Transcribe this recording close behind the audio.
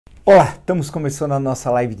Olá, estamos começando a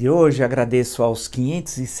nossa live de hoje. Agradeço aos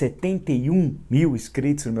 571 mil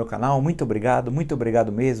inscritos no meu canal. Muito obrigado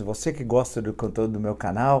mesmo. Você que gosta do conteúdo do meu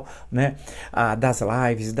canal, né? Das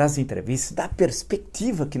lives, das entrevistas, da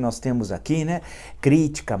perspectiva que nós temos aqui, né?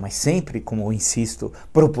 Crítica, mas sempre, como eu insisto,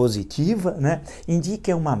 propositiva, né?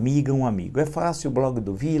 Indique a uma amiga, um amigo. É fácil, o blog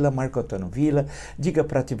do Vila, Marco Antônio Vila. Diga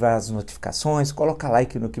para ativar as notificações, coloca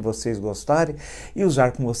like no que vocês gostarem e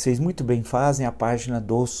usar como vocês muito bem fazem a página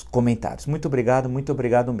dos comentários. Muito obrigado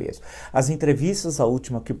mesmo. As entrevistas, a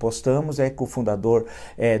última que postamos é com o fundador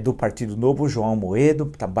do Partido Novo, João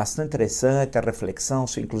Moedo, está bastante interessante a reflexão,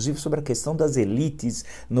 inclusive sobre a questão das elites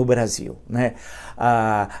no Brasil, né?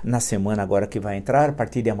 Na semana agora que vai entrar, a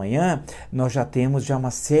partir de amanhã, nós já temos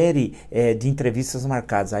uma série de entrevistas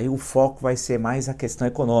marcadas, aí o foco vai ser mais a questão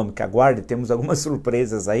econômica. Aguarde, temos algumas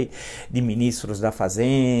surpresas aí de ministros da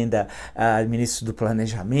Fazenda, ministros do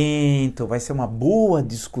Planejamento, vai ser uma boa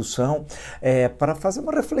discussão para fazer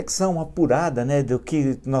uma reflexão apurada, né, do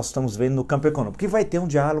que nós estamos vendo no campo econômico. Que vai ter um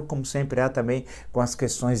diálogo, como sempre há também, com as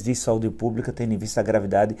questões de saúde pública, tendo em vista a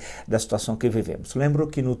gravidade da situação que vivemos. Lembro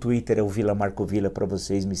que no Twitter é o Vila Marco Vila para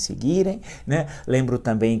vocês me seguirem, né? Lembro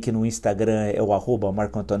também que no Instagram é o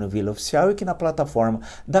 @Marco Antônio Vila Oficial e que na plataforma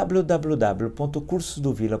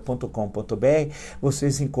www.cursosdovila.com.br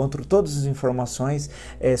vocês encontram todas as informações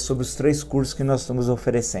sobre os 3 cursos que nós estamos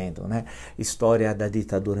oferecendo, né? História da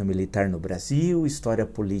ditadura militar no Brasil, história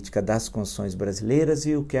política das constituições brasileiras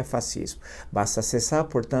e o que é fascismo. Basta acessar,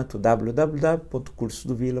 portanto,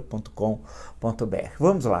 www.cursosdovila.com.br.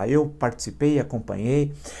 Vamos lá, eu participei e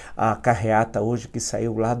acompanhei a carreata hoje que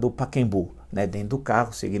saiu lá do Pacaembu, né, dentro do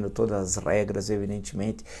carro, seguindo todas as regras,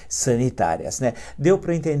 evidentemente, sanitárias, né? Deu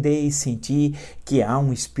para entender e sentir que há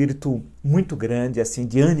um espírito muito grande, assim,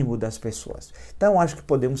 de ânimo das pessoas. Então, acho que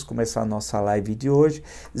podemos começar a nossa live de hoje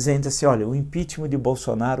dizendo assim, olha, o impeachment de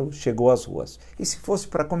Bolsonaro chegou às ruas. E se fosse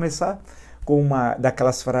para começar com uma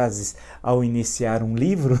daquelas frases ao iniciar um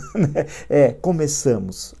livro, né,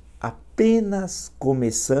 apenas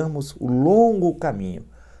começamos o longo caminho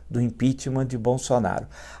do impeachment de Bolsonaro.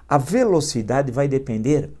 A velocidade vai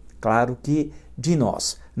depender, claro que, de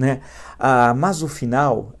nós, né? Mas o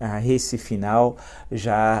final, esse final,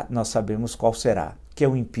 já nós sabemos qual será, que é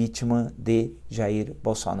o impeachment de Jair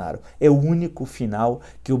Bolsonaro. É o único final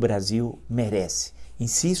que o Brasil merece.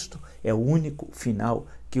 Insisto, é o único final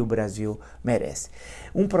que o Brasil merece.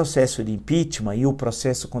 Um processo de impeachment, e o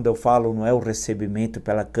processo, quando eu falo, não é o recebimento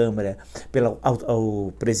pela Câmara,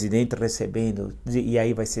 o presidente recebendo, e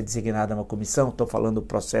aí vai ser designada uma comissão, estou falando do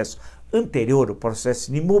processo anterior, o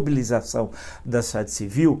processo de mobilização da sociedade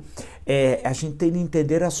civil, a gente tem de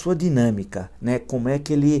entender a sua dinâmica, né? Como é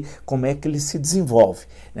que ele se desenvolve,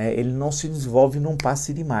 né? Ele não se desenvolve num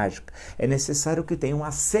passe de mágica. É necessário que tenha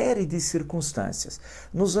uma série de circunstâncias.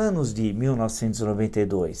 Nos anos de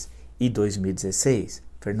 1992 e 2016,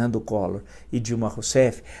 Fernando Collor e Dilma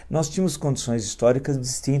Rousseff, nós tínhamos condições históricas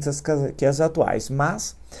distintas que as atuais,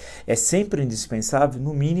 mas é sempre indispensável,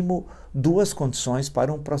 no mínimo, 2 condições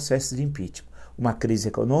para um processo de impeachment: uma crise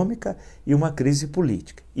econômica e uma crise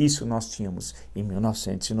política. Isso nós tínhamos em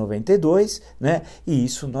 1992, né? E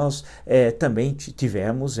isso nós também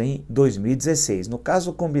tivemos em 2016. No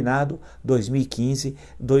caso combinado, 2015,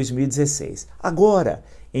 2016. Agora,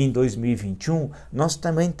 em 2021, nós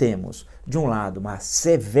também temos, de um lado, uma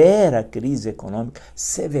severa crise econômica,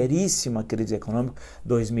 severíssima crise econômica.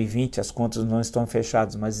 2020, as contas não estão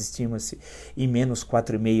fechadas, mas estima-se em menos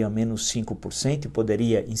 4,5% a menos 5%, e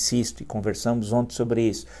poderia, insisto, e conversamos ontem sobre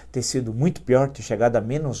isso, ter sido muito pior, ter chegado a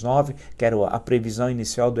menos 9%, que era a previsão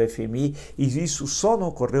inicial do FMI, e isso só não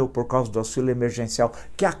ocorreu por causa do auxílio emergencial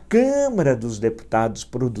que a Câmara dos Deputados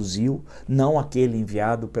produziu, não aquele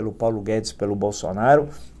enviado pelo Paulo Guedes e pelo Bolsonaro,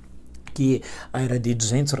 que era de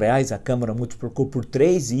R$200, a Câmara multiplicou por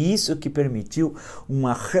 3, e isso que permitiu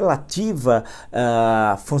uma relativa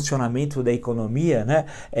funcionamento da economia, né,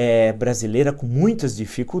 brasileira com muitas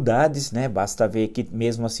dificuldades, né? Basta ver que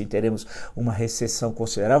mesmo assim teremos uma recessão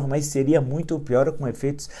considerável, mas seria muito pior, com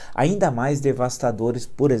efeitos ainda mais devastadores,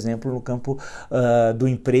 por exemplo, no campo do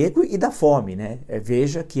emprego e da fome, né?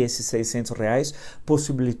 Veja que esses R$600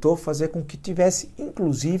 possibilitou fazer com que tivesse,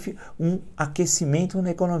 inclusive, um aquecimento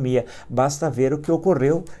na economia. basta ver o que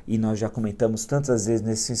ocorreu, e nós já comentamos tantas vezes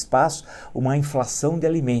nesse espaço, uma inflação de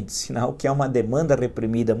alimentos, sinal que há uma demanda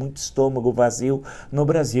reprimida, muito estômago vazio no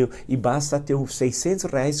Brasil, e basta ter os R$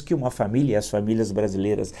 600 que uma família, e as famílias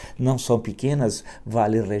brasileiras não são pequenas,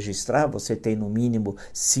 vale registrar, você tem no mínimo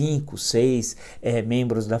 5, 6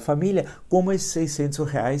 membros da família, como esses R$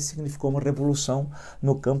 600 significou uma revolução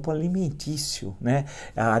no campo alimentício, né?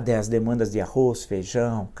 As demandas de arroz,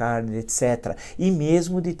 feijão, carne, etc. E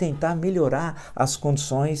mesmo de tentar melhorar as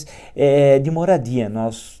condições de moradia.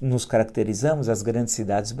 Nós nos caracterizamos, as grandes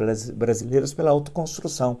cidades brasileiras, pela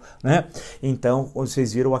autoconstrução, né? Então,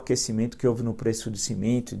 vocês viram o aquecimento que houve no preço do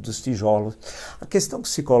cimento e dos tijolos. A questão que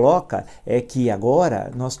se coloca é que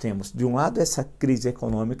agora nós temos, de um lado, essa crise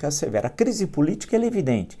econômica severa. A crise política é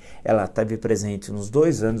evidente. Ela esteve presente nos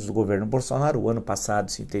 2 anos do governo Bolsonaro. O ano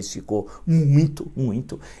passado se intensificou muito,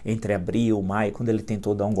 entre abril e maio, quando ele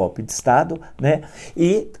tentou dar um golpe de Estado, né?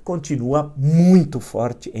 E continua muito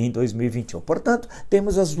forte em 2021. Portanto,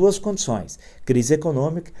 temos as duas condições: crise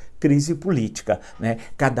econômica, crise política, né?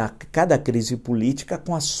 Cada crise política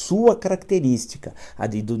com a sua característica. A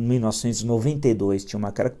de 1992 tinha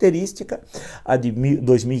uma característica, a de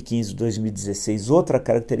 2015, 2016 outra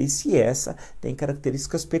característica, e essa tem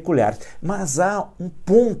características peculiares. Mas há um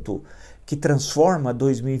ponto que transforma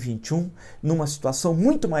 2021 numa situação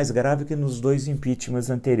muito mais grave que nos 2 impeachments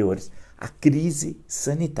anteriores: a crise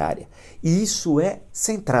sanitária. E isso é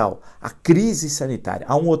central, a crise sanitária.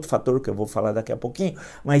 Há um outro fator que eu vou falar daqui a pouquinho,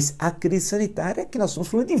 mas a crise sanitária é que nós estamos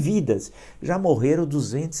falando de vidas. Já morreram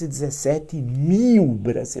 217 mil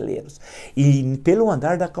brasileiros. E pelo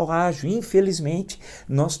andar da carruagem, infelizmente,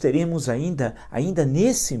 nós teremos ainda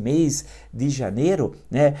nesse mês de janeiro,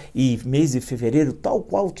 né, e mês de fevereiro, tal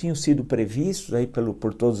qual tinham sido previstos aí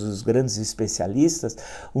por todos os grandes especialistas,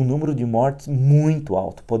 um número de mortes muito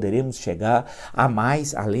alto. Poderemos chegar a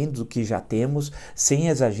mais, além do que já temos, sem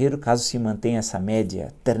exagero, caso se mantenha essa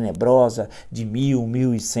média tenebrosa de 1.000,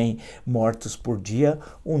 1.100 mortos por dia,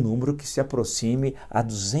 um número que se aproxime a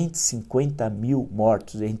 250 mil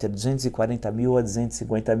mortos, entre 240 mil a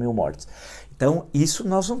 250 mil mortos. Então, isso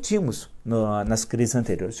nós não tínhamos nas crises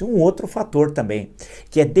anteriores. E um outro fator também,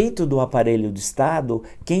 que é dentro do aparelho do Estado,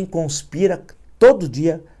 quem conspira todo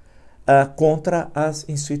dia contra as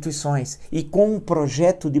instituições e com um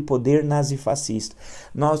projeto de poder nazifascista.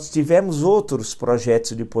 Nós tivemos outros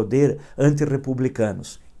projetos de poder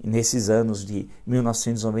antirrepublicanos nesses anos de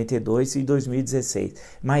 1992 e 2016,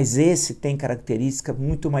 mas esse tem características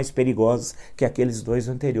muito mais perigosas que aqueles 2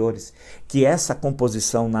 anteriores, que é essa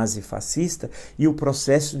composição nazifascista e o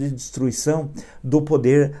processo de destruição do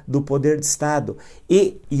poder de Estado.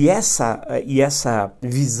 E essa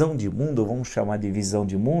visão de mundo, vamos chamar de visão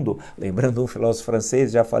de mundo, lembrando um filósofo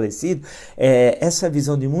francês já falecido, essa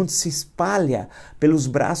visão de mundo se espalha pelos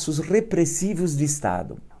braços repressivos de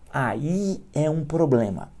Estado. Aí é um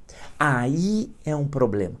problema.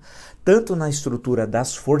 Tanto na estrutura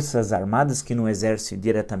das Forças Armadas, que não exerce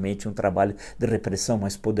diretamente um trabalho de repressão,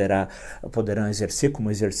 mas poderão exercer, como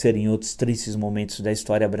exercer em outros tristes momentos da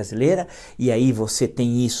história brasileira, e aí você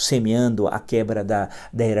tem isso semeando a quebra da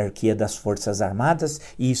hierarquia das Forças Armadas,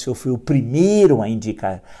 e isso eu fui o primeiro a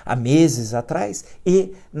indicar há meses atrás,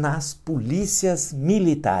 e nas polícias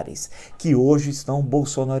militares, que hoje estão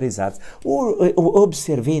bolsonarizadas. Eu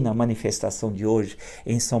observei na manifestação de hoje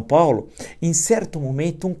em São Paulo, em certo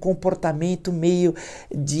momento, um comportamento meio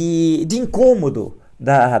de incômodo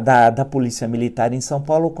da Polícia Militar em São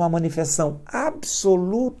Paulo com a manifestação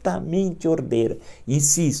absolutamente ordeira.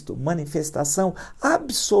 Insisto, manifestação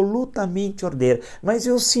absolutamente ordeira. Mas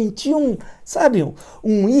eu senti um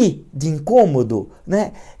i de incômodo,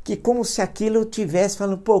 né? Que como se aquilo eu tivesse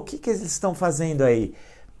falando, o que eles estão fazendo aí?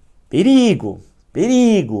 Perigo!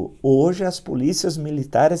 Hoje as polícias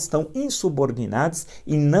militares estão insubordinadas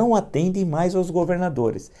e não atendem mais aos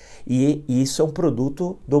governadores. E isso é um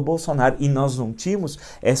produto do Bolsonaro. E nós não tínhamos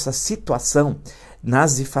essa situação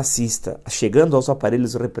nazifascista chegando aos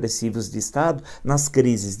aparelhos repressivos de Estado nas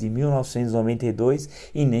crises de 1992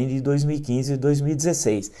 e nem de 2015 e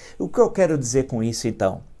 2016. O que eu quero dizer com isso,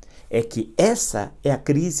 então? É que essa é a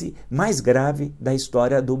crise mais grave da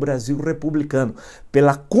história do Brasil republicano,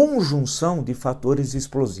 pela conjunção de fatores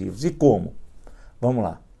explosivos. E como? Vamos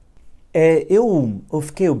lá. Eu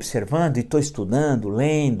fiquei observando e estou estudando,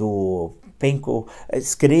 lendo,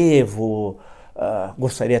 escrevo.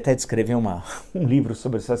 Gostaria até de escrever um livro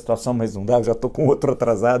sobre essa situação, mas não dá, eu já estou com outro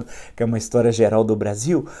atrasado, que é uma história geral do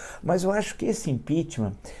Brasil, mas eu acho que esse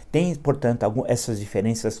impeachment tem, portanto, essas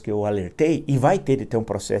diferenças que eu alertei, e vai ter um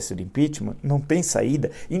processo de impeachment, não tem saída,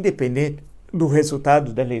 independente do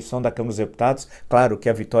resultado da eleição da Câmara dos Deputados. Claro que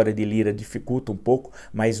a vitória de Lira dificulta um pouco,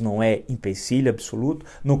 mas não é empecilho absoluto.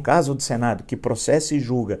 No caso do Senado, que processa e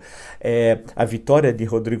julga, a vitória de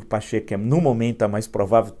Rodrigo Pacheco, que é no momento a mais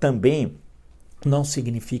provável, também não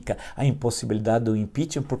significa a impossibilidade do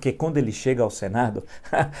impeachment, porque quando ele chega ao Senado,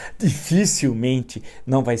 dificilmente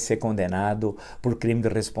não vai ser condenado por crime de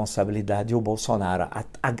responsabilidade o Bolsonaro.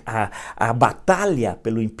 A batalha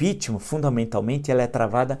pelo impeachment, fundamentalmente, ela é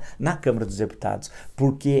travada na Câmara dos Deputados,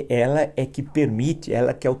 porque ela é que permite,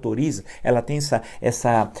 ela que autoriza, ela tem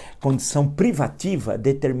essa condição privativa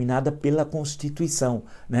determinada pela Constituição,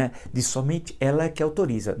 né? De somente ela é que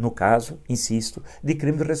autoriza, no caso, insisto, de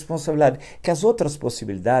crime de responsabilidade, que as outras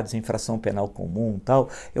possibilidades, infração penal comum e tal,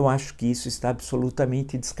 eu acho que isso está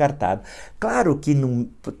absolutamente descartado. Claro que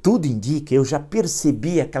tudo indica, eu já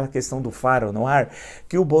percebi aquela questão do faro no ar,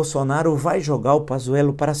 que o Bolsonaro vai jogar o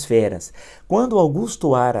Pazuello para as feras. Quando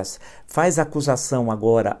Augusto Aras faz acusação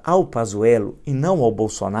agora ao Pazuello e não ao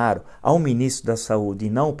Bolsonaro, ao ministro da Saúde e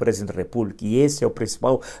não ao presidente da República, e esse é o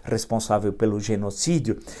principal responsável pelo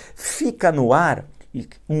genocídio, fica no ar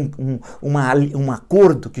um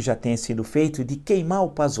acordo que já tenha sido feito de queimar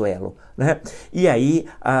o Pazuello, né? E aí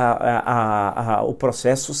o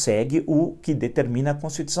processo segue o que determina a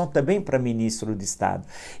Constituição também para ministro de Estado.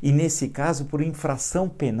 E nesse caso, por infração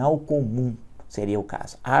penal comum. Seria o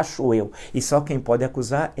caso, acho eu. E só quem pode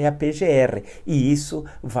acusar é a PGR. E isso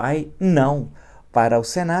vai não para o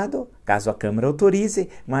Senado, caso a Câmara autorize,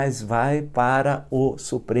 mas vai para o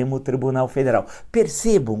Supremo Tribunal Federal.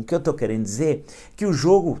 Percebam que eu estou querendo dizer que o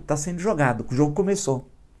jogo está sendo jogado, que o jogo começou,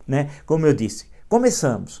 né? Como eu disse,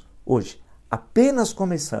 começamos hoje, apenas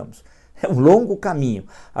começamos. É um longo caminho,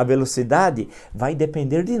 a velocidade vai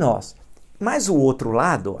depender de nós. Mas o outro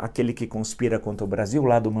lado, aquele que conspira contra o Brasil, o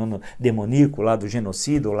lado demoníaco, o lado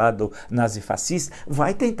genocida, o lado nazifascista,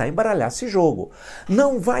 vai tentar embaralhar esse jogo.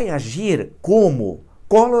 Não vai agir como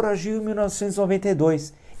Collor agiu em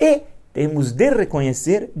 1992. E temos de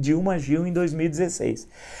reconhecer, Dilma agiu em 2016.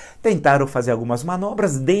 Tentaram fazer algumas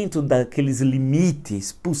manobras dentro daqueles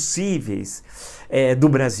limites possíveis do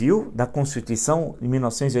Brasil, da Constituição de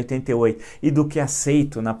 1988 e do que é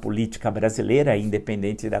aceito na política brasileira,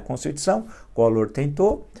 independente da Constituição. Collor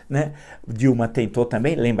tentou, né? Dilma tentou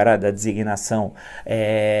também, lembrar da designação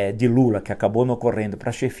de Lula, que acabou não ocorrendo para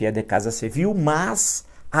a chefia da Casa Civil, mas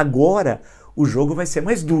agora o jogo vai ser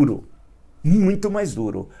mais duro. Muito mais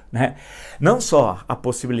duro, né? Não só a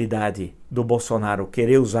possibilidade do Bolsonaro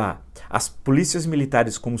querer usar as polícias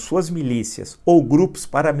militares como suas milícias ou grupos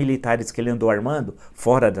paramilitares que ele andou armando,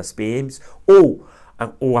 fora das PMs, ou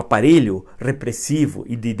o aparelho repressivo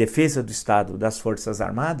e de defesa do Estado das Forças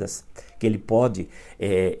Armadas, que ele pode,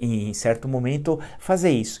 em certo momento, fazer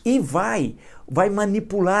isso. E vai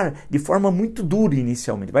manipular de forma muito dura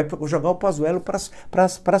inicialmente, vai jogar o Pazuello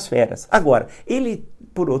para as feras. Agora, ele,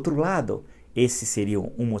 por outro lado, esse seria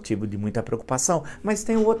um motivo de muita preocupação, mas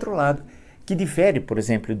tem o outro lado, que difere, por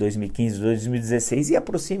exemplo, de 2015, 2016 e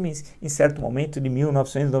aproxima em certo momento de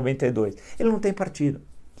 1992. Ele não tem partido.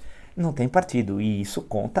 Não tem partido, e isso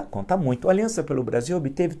conta muito. A Aliança pelo Brasil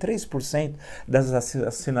obteve 3% das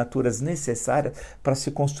assinaturas necessárias para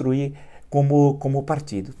se construir como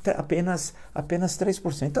partido. Apenas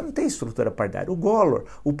 3%. Então não tem estrutura partidária. O Collor,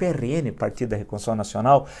 o PRN, Partido da Reconstrução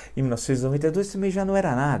Nacional, em 1992 também já não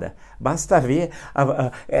era nada. Basta ver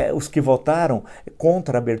os que votaram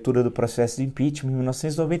contra a abertura do processo de impeachment em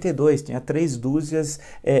 1992. Tinha 3 dúzias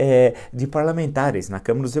de parlamentares na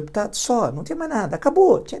Câmara dos Deputados só, não tinha mais nada.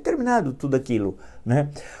 Acabou, tinha terminado tudo aquilo, né?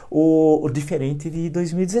 O diferente de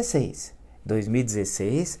 2016.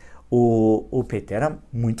 2016, o PT era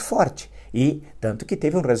muito forte. E tanto que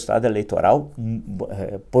teve um resultado eleitoral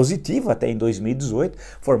positivo até em 2018,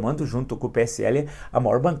 formando junto com o PSL a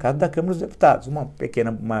maior bancada da Câmara dos Deputados.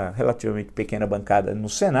 Uma relativamente pequena bancada no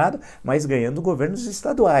Senado, mas ganhando governos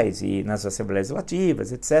estaduais e nas Assembleias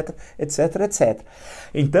Legislativas, etc, etc, etc.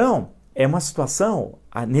 Então, é uma situação,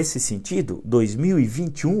 nesse sentido,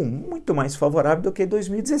 2021, muito mais favorável do que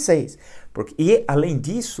 2016. E, além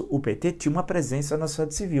disso, o PT tinha uma presença na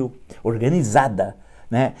sociedade civil, organizada,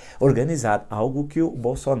 né? Organizado, algo que o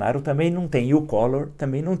Bolsonaro também não tem e o Collor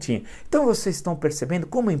também não tinha. Então vocês estão percebendo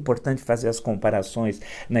como é importante fazer as comparações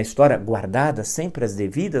na história, guardadas sempre as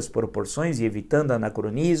devidas proporções e evitando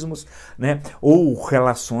anacronismos, né? Ou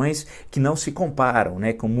relações que não se comparam,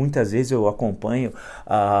 né? Como muitas vezes eu acompanho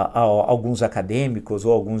alguns acadêmicos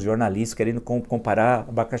ou alguns jornalistas querendo comparar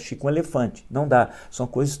abacaxi com elefante. Não dá, são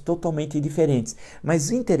coisas totalmente diferentes.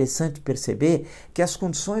 Mas é interessante perceber que as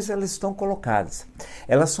condições elas estão colocadas.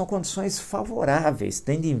 Elas são condições favoráveis,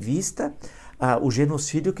 tendo em vista o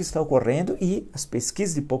genocídio que está ocorrendo, e as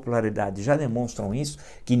pesquisas de popularidade já demonstram isso,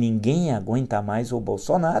 que ninguém aguenta mais o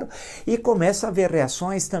Bolsonaro, e começa a haver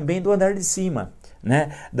reações também do andar de cima,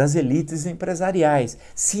 né, das elites empresariais,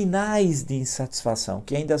 sinais de insatisfação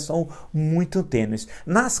que ainda são muito tênues.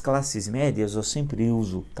 Nas classes médias, eu sempre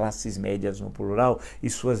uso classes médias no plural e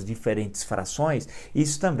suas diferentes frações,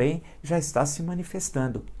 isso também já está se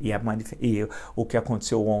manifestando. E o que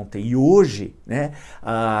aconteceu ontem e hoje, né,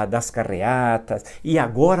 das carreatas, e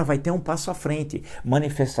agora vai ter um passo à frente,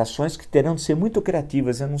 manifestações que terão de ser muito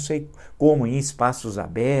criativas, eu não sei como, em espaços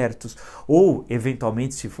abertos, ou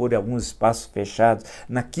eventualmente, se forem alguns espaços fechados,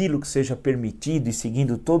 naquilo que seja permitido e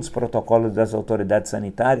seguindo todos os protocolos das autoridades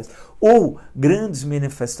sanitárias, ou grandes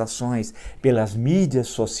manifestações pelas mídias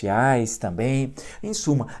sociais também. Em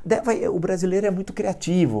suma, o brasileiro é muito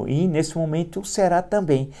criativo e nesse momento será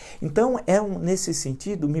também. Então, nesse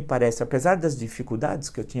sentido, me parece, apesar das dificuldades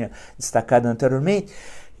que eu tinha destacado anteriormente,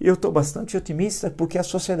 eu estou bastante otimista porque a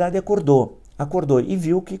sociedade acordou e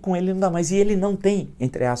viu que com ele não dá mais. E ele não tem,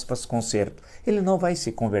 entre aspas, conserto. Ele não vai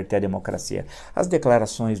se converter à democracia. As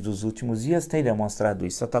declarações dos últimos dias têm demonstrado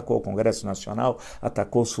isso. Atacou o Congresso Nacional,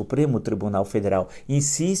 atacou o Supremo Tribunal Federal,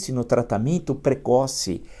 insiste no tratamento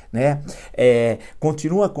precoce, né?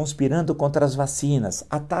 Continua conspirando contra as vacinas,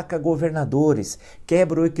 ataca governadores,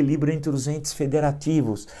 quebra o equilíbrio entre os entes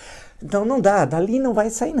federativos. Então não dá, dali não vai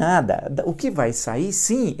sair nada. O que vai sair,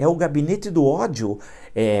 sim, é o gabinete do ódio,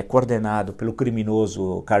 coordenado pelo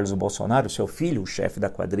criminoso Carlos Bolsonaro, seu filho, o chefe da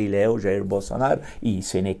quadrilha é o Jair Bolsonaro, e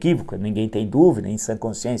isso é inequívoco, ninguém tem dúvida, em sã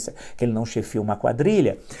consciência, que ele não chefia uma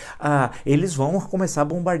quadrilha. Eles vão começar a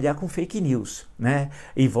bombardear com fake news, né?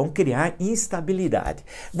 E vão criar instabilidade.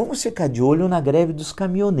 Vamos ficar de olho na greve dos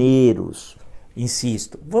caminhoneiros.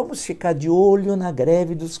 Insisto, vamos ficar de olho na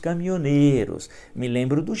greve dos caminhoneiros. Me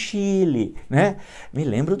lembro do Chile, né? Me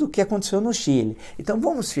lembro do que aconteceu no Chile. Então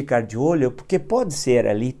vamos ficar de olho, porque pode ser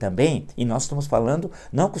ali também, e nós estamos falando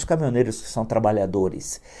não com os caminhoneiros que são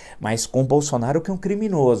trabalhadores, mas com Bolsonaro, que é um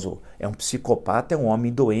criminoso, é um psicopata, é um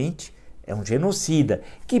homem doente, é um genocida,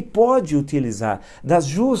 que pode utilizar das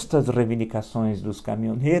justas reivindicações dos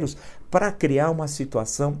caminhoneiros para criar uma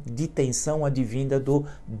situação de tensão advinda do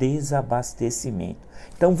desabastecimento.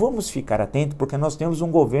 Então vamos ficar atentos, porque nós temos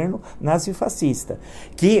um governo nazifascista,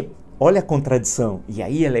 que, olha a contradição, e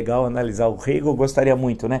aí é legal analisar o Hegel, eu gostaria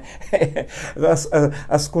muito, né?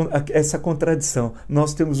 Essa contradição.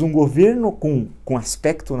 Nós temos um governo com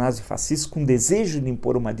aspecto nazifascista, com desejo de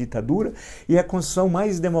impor uma ditadura, e a Constituição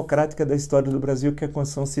mais democrática da história do Brasil, que é a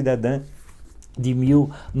Constituição Cidadã de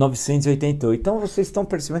 1988. Então vocês estão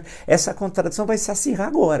percebendo, essa contradição vai se acirrar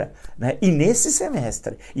agora, né? E nesse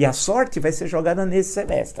semestre, e a sorte vai ser jogada nesse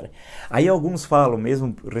semestre. Aí alguns falam,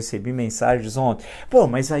 mesmo recebi mensagens ontem,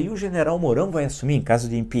 mas aí o general Mourão vai assumir em caso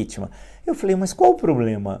de impeachment. Eu falei, mas qual o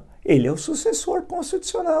problema? Ele é o sucessor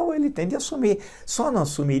constitucional, ele tem de assumir. Só não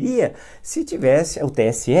assumiria se tivesse o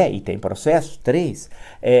TSE, e tem processo, 3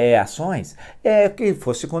 ações, que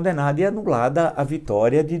fosse condenada e anulada a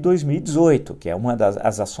vitória de 2018, que é uma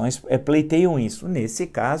das ações, pleiteiam isso. Nesse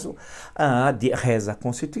caso, reza a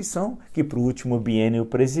Constituição, que para o último biênio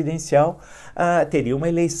presidencial teria uma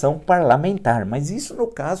eleição parlamentar. Mas isso no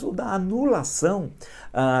caso da anulação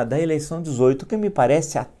da eleição 18, que me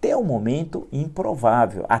parece até o momento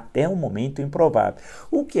improvável.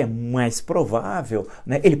 O que é mais provável,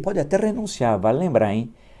 né? Ele pode até renunciar, vale lembrar,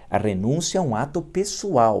 hein? A renúncia é um ato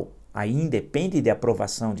pessoal, aí independe de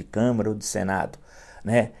aprovação de Câmara ou de Senado,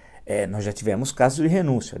 né? Nós já tivemos casos de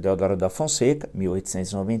renúncia, Deodoro da Fonseca,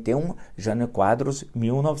 1891, Jânio Quadros,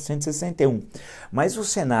 1961. Mas o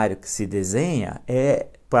cenário que se desenha é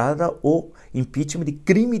para o impeachment de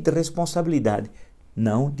crime de responsabilidade,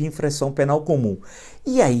 não de infração penal comum.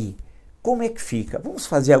 E aí, como é que fica? Vamos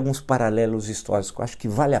fazer alguns paralelos históricos, eu acho que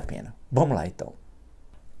vale a pena. Vamos lá, então.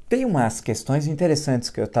 Tem umas questões interessantes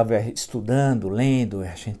que eu estava estudando, lendo,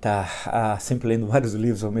 a gente está sempre lendo vários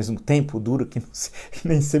livros ao mesmo tempo, duro que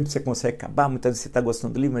nem sempre você consegue acabar, muitas vezes você está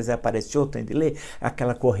gostando do livro, mas aí aparece outro, tem de ler,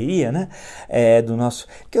 aquela correria, né,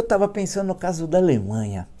 que eu estava pensando no caso da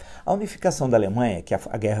Alemanha. A unificação da Alemanha, que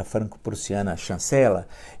a Guerra Franco-Prussiana chancela,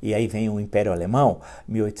 e aí vem o Império Alemão,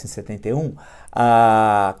 1871,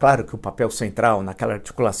 claro que o papel central naquela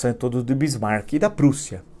articulação é todo do Bismarck e da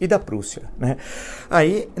Prússia, né?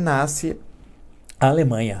 Aí nasce a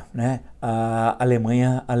Alemanha, né? a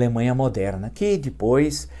Alemanha moderna, que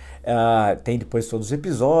depois tem depois todos os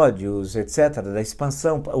episódios, etc., da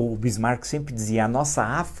expansão. O Bismarck sempre dizia: a nossa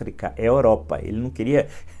África é a Europa. Ele não queria,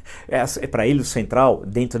 para ele o central,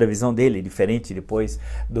 dentro da visão dele, diferente depois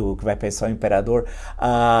do que vai pensar o imperador,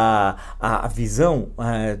 a visão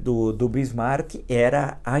do Bismarck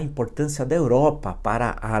era a importância da Europa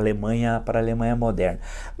para a Alemanha moderna.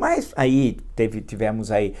 Mas aí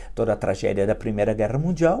tivemos aí toda a tragédia da Primeira Guerra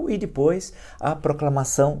Mundial e depois a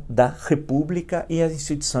proclamação da República e a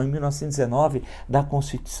instituição em 1919 da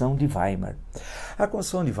Constituição de Weimar. A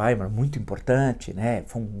Constituição de Weimar, muito importante, né?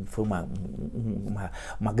 Foi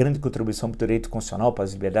uma grande contribuição para o direito constitucional, para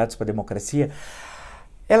as liberdades, para a democracia.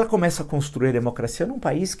 Ela começa a construir a democracia num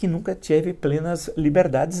país que nunca teve plenas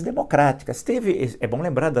liberdades democráticas. É bom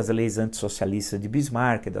lembrar das leis antissocialistas de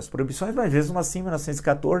Bismarck, das proibições, mas mesmo assim, em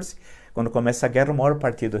 1914, quando começa a guerra, o maior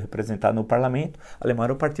partido representado no parlamento alemão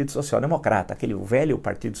era o Partido Social Democrata, o velho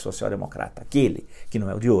Partido Social Democrata, aquele que não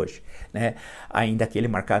é o de hoje, né? Ainda aquele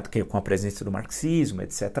marcado com a presença do marxismo,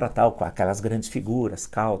 etc., tal, com aquelas grandes figuras,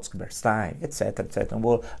 Kautsky, Bernstein, etc., etc. Não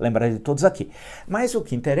vou lembrar de todos aqui. Mas o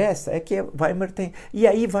que interessa é que Weimar tem... E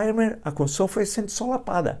aí Weimar, a Constituição foi sendo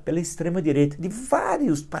solapada pela extrema-direita de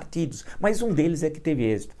vários partidos, mas um deles é que teve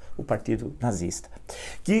êxito, o Partido Nazista,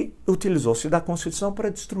 que utilizou-se da Constituição para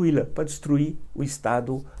destruí-la, para destruir o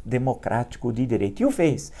Estado democrático de direito. E o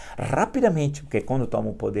fez rapidamente, porque quando toma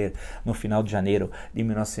o poder no final de janeiro de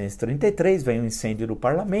 1933, vem um incêndio no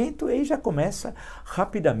parlamento e já começa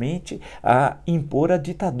rapidamente a impor a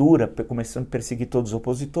ditadura, começando a perseguir todos os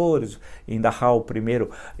opositores, em Dachau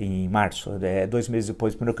primeiro, em março, 2 meses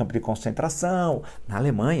depois, o primeiro campo de concentração, na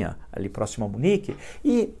Alemanha, ali próximo a Munique,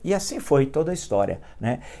 e assim foi toda a história,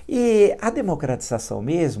 né? E a democratização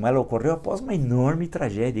mesmo, ela ocorreu após uma enorme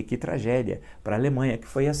tragédia, que tragédia para a Alemanha, que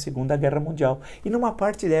foi a Segunda Guerra Mundial. E numa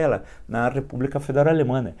parte dela, na República Federal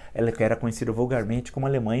Alemã, ela que era conhecida vulgarmente como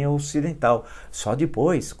Alemanha Ocidental. Só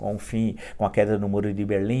depois, com a queda do Muro de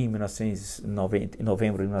Berlim, em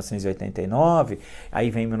novembro de 1989, aí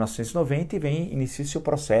vem 1990 e inicia-se o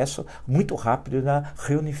processo muito rápido da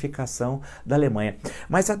reunificação da Alemanha.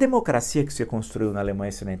 Mas a democracia que se construiu na Alemanha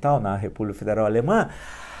Ocidental, na República Federal Alemã,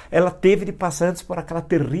 ela teve de passar antes por aquela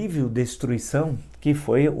terrível destruição que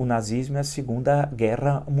foi o nazismo e a Segunda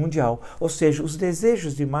Guerra Mundial. Ou seja, os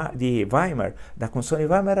desejos de Weimar, da Constituição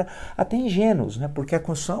de Weimar, eram até ingênuos, né? Porque a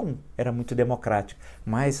Constituição era muito democrática,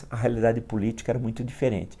 mas a realidade política era muito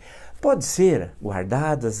diferente. Pode ser,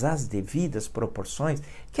 guardadas as devidas proporções,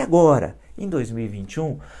 que agora, em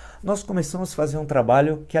 2021, nós começamos a fazer um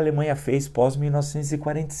trabalho que a Alemanha fez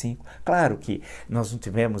pós-1945. Claro que nós não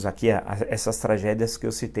tivemos aqui essas tragédias que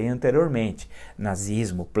eu citei anteriormente.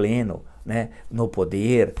 Nazismo pleno, né, no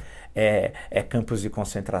poder, campos de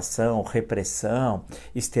concentração, repressão,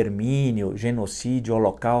 extermínio, genocídio,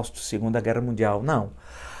 holocausto, Segunda Guerra Mundial. Não.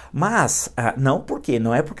 Mas, não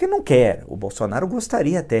é porque não quer. O Bolsonaro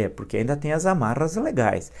gostaria até, porque ainda tem as amarras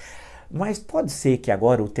legais. Mas pode ser que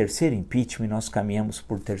agora o terceiro impeachment, nós caminhamos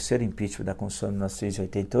por terceiro impeachment da Constituição de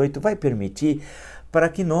 1988, vai permitir para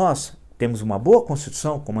que nós temos uma boa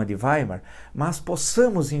Constituição, como a de Weimar, mas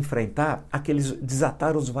possamos enfrentar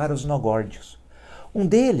desatar os vários nogórdios. Um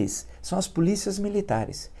deles são as polícias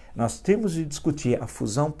militares. Nós temos de discutir a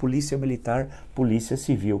fusão polícia militar, polícia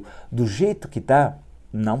civil. Do jeito que está,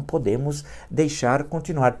 não podemos deixar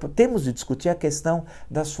continuar. Temos de discutir a questão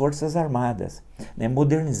das Forças Armadas, né?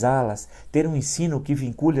 Modernizá-las, ter um ensino que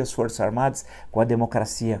vincule as Forças Armadas com a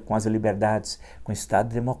democracia, com as liberdades, com o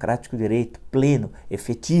Estado democrático de direito pleno,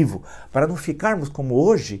 efetivo, para não ficarmos como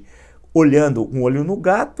hoje, olhando um olho no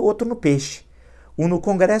gato, outro no peixe, um no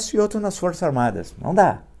Congresso e outro nas Forças Armadas. Não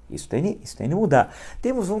dá. Isso tem de mudar.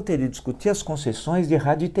 Vamos ter de discutir as concessões de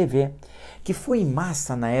rádio e TV, que foi em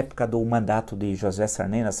massa na época do mandato de José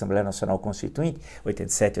Sarney na Assembleia Nacional Constituinte,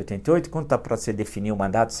 87 e 88, quando está para se definir o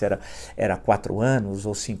mandato, se era 4 anos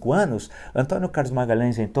ou 5 anos, Antônio Carlos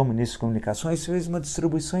Magalhães, então ministro de Comunicações, fez uma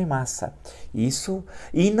distribuição em massa. Isso,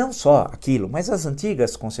 e não só aquilo, mas as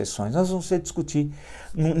antigas concessões, nós vamos ter de discutir.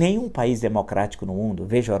 Nenhum país democrático no mundo,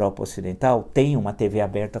 veja a Europa Ocidental, tem uma TV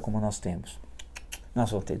aberta como nós temos. Nós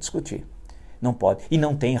vamos ter de discutir. Não pode. E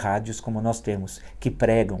não tem rádios como nós temos, que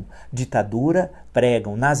pregam ditadura,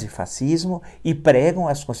 pregam nazifascismo e pregam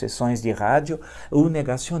as concessões de rádio, o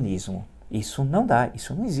negacionismo. Isso não dá,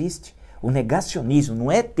 isso não existe. O negacionismo não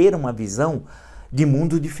é ter uma visão de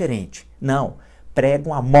mundo diferente. Não.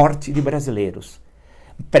 Pregam a morte de brasileiros.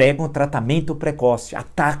 Pregam o tratamento precoce,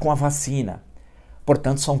 atacam a vacina.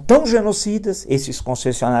 Portanto, são tão genocidas esses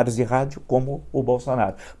concessionários de rádio como o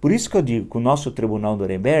Bolsonaro. Por isso que eu digo que o nosso Tribunal de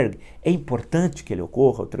Nuremberg, é importante que ele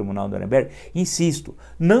ocorra, o Tribunal de Nuremberg, insisto,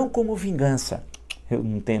 não como vingança. Eu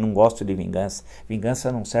não gosto de vingança.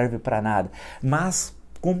 Vingança não serve para nada. Mas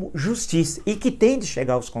como justiça. E que tem de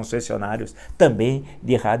chegar aos concessionários também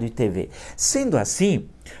de rádio e TV. Sendo assim,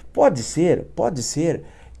 pode ser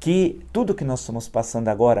que tudo que nós estamos passando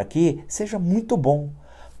agora aqui seja muito bom,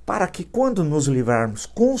 para que quando nos livrarmos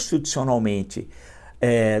constitucionalmente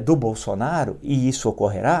do Bolsonaro, e isso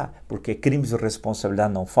ocorrerá, porque crimes de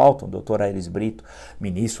responsabilidade não faltam, o doutor Aires Brito,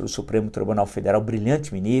 ministro do Supremo Tribunal Federal,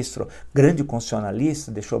 brilhante ministro, grande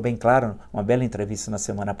constitucionalista, deixou bem claro, uma bela entrevista na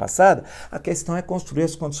semana passada, a questão é construir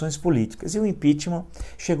as condições políticas, e o impeachment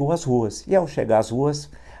chegou às ruas, e ao chegar às ruas,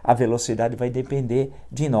 a velocidade vai depender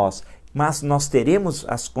de nós, mas nós teremos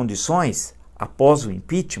as condições, após o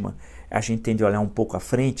impeachment, a gente tem de olhar um pouco à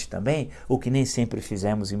frente também, o que nem sempre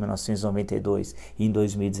fizemos em 1992 e em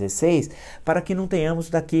 2016, para que não tenhamos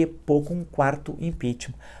daqui a pouco um quarto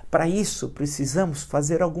impeachment. Para isso, precisamos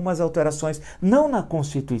fazer algumas alterações, não na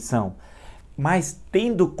Constituição, mas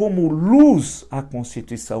tendo como luz a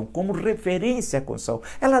Constituição, como referência a Constituição.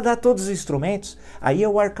 Ela dá todos os instrumentos, aí é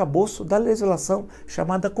o arcabouço da legislação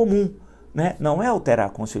chamada comum. Né? Não é alterar a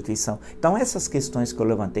Constituição. Então essas questões que eu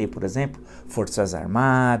levantei, por exemplo, Forças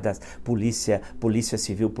Armadas, Polícia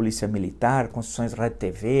Civil, Polícia Militar, Constituições Rádio e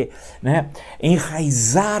TV, né?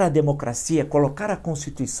 Enraizar a democracia, colocar a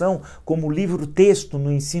Constituição como livro-texto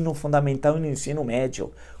no ensino fundamental e no ensino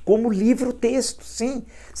médio. Como livro-texto, sim.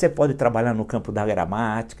 Você pode trabalhar no campo da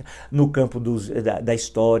gramática, no campo da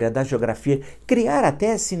história, da geografia, criar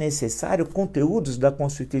até, se necessário, conteúdos da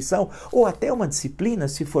Constituição, ou até uma disciplina,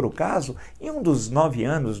 se for o caso, em um dos 9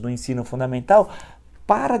 anos do ensino fundamental,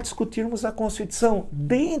 para discutirmos a Constituição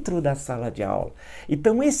dentro da sala de aula.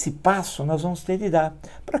 Então esse passo nós vamos ter de dar,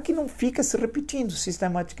 para que não fique se repetindo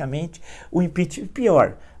sistematicamente o impeachment.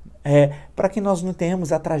 Pior, para que nós não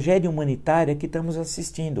tenhamos a tragédia humanitária que estamos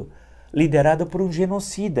assistindo, liderada por um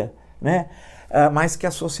genocida, né? Mas que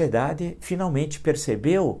a sociedade finalmente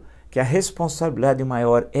percebeu que a responsabilidade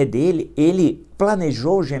maior é dele, ele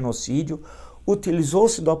planejou o genocídio,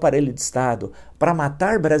 utilizou-se do aparelho de Estado para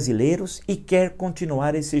matar brasileiros e quer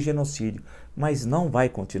continuar esse genocídio. Mas não vai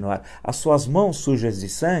continuar. As suas mãos sujas de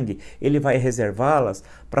sangue, ele vai reservá-las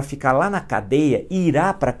para ficar lá na cadeia, e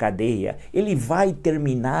irá para a cadeia. Ele vai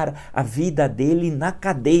terminar a vida dele na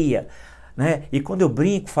cadeia. Né? E quando eu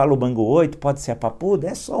brinco, falo o Bangu 8, pode ser a papuda,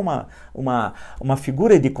 é só uma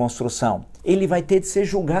figura de construção. Ele vai ter de ser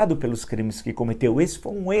julgado pelos crimes que cometeu. Esse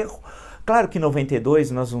foi um erro. Claro que em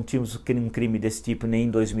 92 nós não tínhamos um crime desse tipo, nem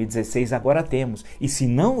em 2016, agora temos. E se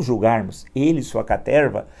não julgarmos ele e sua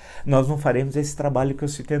caterva, nós não faremos esse trabalho que eu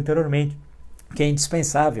citei anteriormente, que é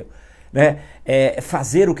indispensável, né?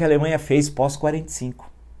 Fazer o que a Alemanha fez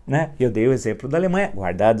pós-45. Né? Eu dei o exemplo da Alemanha,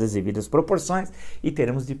 guardadas as devidas proporções, e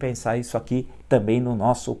teremos de pensar isso aqui também no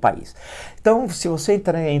nosso país. Então, se você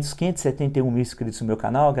entrar entre os 571 mil inscritos no meu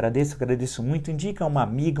canal, agradeço muito. Indica uma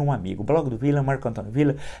amiga, um amigo. Blog do Vila, Marco Antônio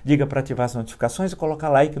Vila, diga para ativar as notificações e colocar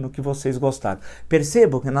like no que vocês gostaram.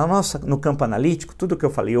 Percebam que no campo analítico, tudo que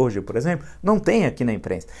eu falei hoje, por exemplo, não tem aqui na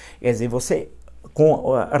imprensa. Quer dizer, você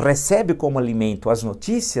recebe como alimento as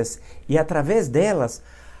notícias e através delas,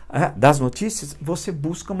 das notícias, você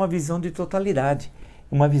busca uma visão de totalidade,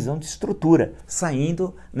 uma visão de estrutura,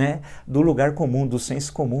 saindo, né, do lugar comum, do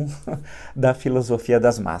senso comum, da filosofia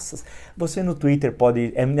das massas. Você no Twitter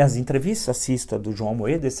pode, nas entrevistas, assista do João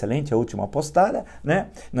Moeda, excelente, a última postada, né?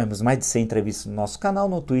 Nós temos mais de 100 entrevistas no nosso canal.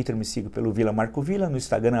 No Twitter me siga pelo Vila Marco Vila, no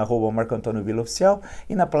Instagram @MarcoAntônioVilaOficial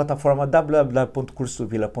e na plataforma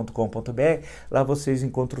www.cursodovila.com.br. Lá vocês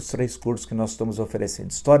encontram os 3 cursos que nós estamos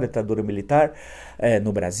oferecendo: História, Ditadura Militar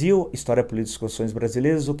no Brasil, História, Política e Constituições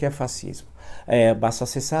Brasileiras, o que é fascismo. Basta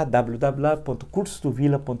acessar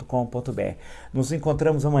www.cursodovila.com.br. Nos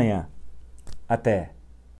encontramos amanhã. Até!